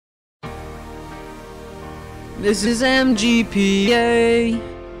This is MGPA.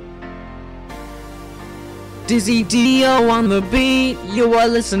 Dizzy Dyo on the beat. You are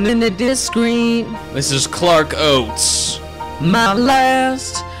listening to Discreet. This is Clark Oates. My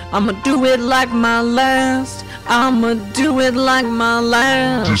last. I'ma do it like my last. I'ma do it like my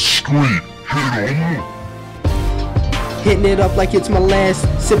last. Discreet, hit on. Hitting it up like it's my last.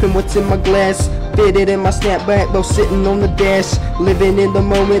 Sipping what's in my glass. Fitted in my snapback, though sitting on the dash. Living in the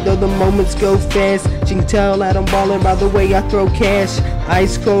moment, though the moments go fast. You can tell that I'm ballin' by the way I throw cash.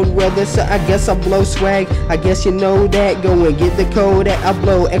 Ice cold weather, so I guess I blow swag. I guess you know that. Go and get the code that I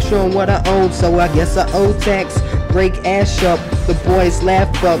blow extra on what I own, so I guess I owe tax. Break ash up, the boys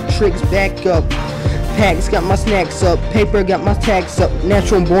laugh up, tricks back up. Packs got my snacks up, paper got my tax up.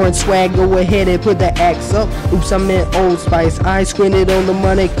 Natural born swag, go ahead and put the axe up. Oops, I meant Old Spice. I squinted on the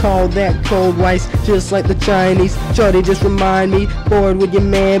money, call that cold rice. Just like the Chinese, shorty just remind me. Bored with your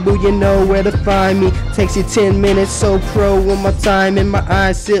man, boo, you know where to find me. Takes you 10 minutes, so pro on my time. And my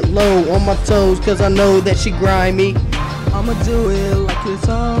eyes sit low on my toes, cause I know that she grimy. I'ma do it like it's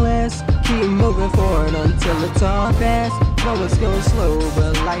all last. Keep moving forward until it's all past. Moments go slow,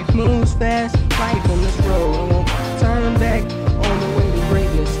 but life moves fast. Life on this road, I won't turn back. On the way to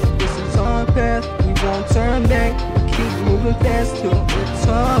greatness, this is our path. We won't turn back. Keep moving fast till it's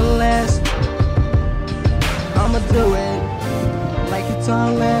all last. I'ma do it like it's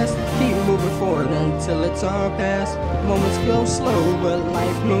all last. Keep moving forward until it's all past. Moments go slow, but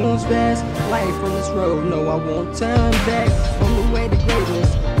life moves fast. Life on this road, no, I won't turn back. On the way to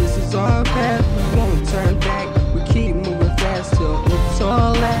greatness, this is our path. We won't turn back. We keep moving fast till it's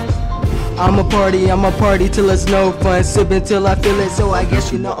all last. I'ma party till it's no fun. Sipping till I feel it, so I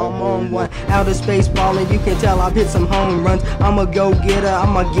guess you know I'm on one. Outer space ballin', you can tell I've hit some home runs. I'ma go get her,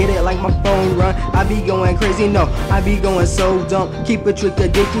 I'ma get it like my phone run. I be going crazy, no, I be going so dumb. Keep a trick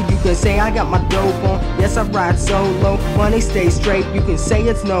addicted, you can say I got my dope on. Yes, I ride solo, money stay straight, you can say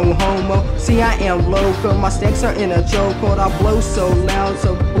it's no homo. See, I am local, my stacks are in a chokehold. I blow so loud,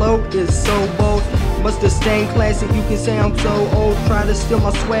 so blow is so bold. Must have stayed classic, you can say I'm so old. Try to steal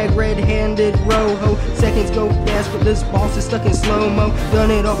my swag, red-handed roho. Seconds go fast, but this boss is stuck in slow-mo. Done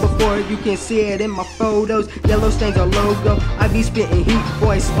it all before, you can see it in my photos. Yellow stains are logo, I be spitting heat,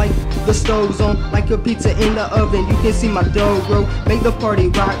 voice like the stove's on. Like a pizza in the oven, you can see my dough grow. Make the party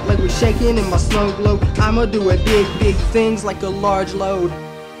rock like we're shaking in my snow globe. I'ma do it big things like a large load.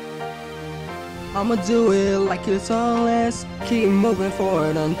 I'ma do it like it's all last. Keep moving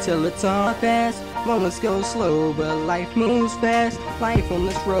forward until it's all past. Moments go slow, but life moves fast. Life on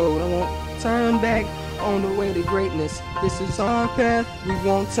this road, I won't turn back. On the way to greatness, this is our path. We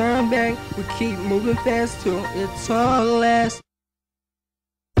won't turn back. We keep moving fast till it's all last.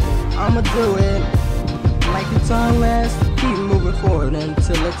 I'ma do it like it's all last. Keep moving forward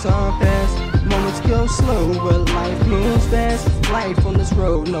until it's all past. Moments go slow, but life moves fast. Life on this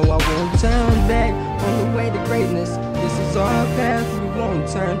road, no, I won't turn back. On the way to greatness, this is our path. We won't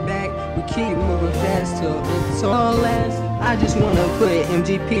turn back. We keep moving fast till it's all last. I just wanna put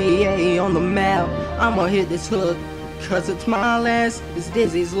MGPA on the map. I'ma hit this hook, cause it's my last. It's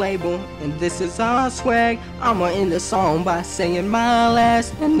Dizzy's label, and this is our swag. I'ma end the song by saying my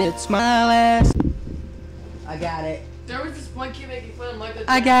last, and it's my last. I got it. There was this one kid making fun of Michael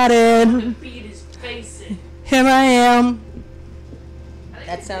I got it. and beat his face in. Here I am.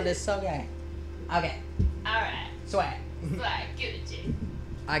 That sounded so good. Okay. Alright. Swag. Swag. Give it to you.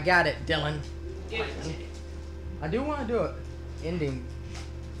 I got it, Dylan. Give it to you. I do want to do it. Ending.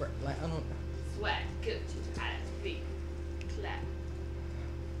 Like, I don't. Swag. Give it to you. I beat. Clap.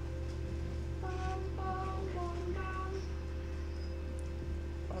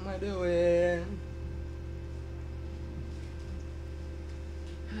 What am I doing?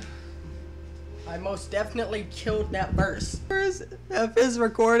 I most definitely killed that verse. Of his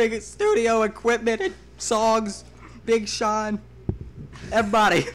recording, studio equipment, and songs, Big Sean, everybody.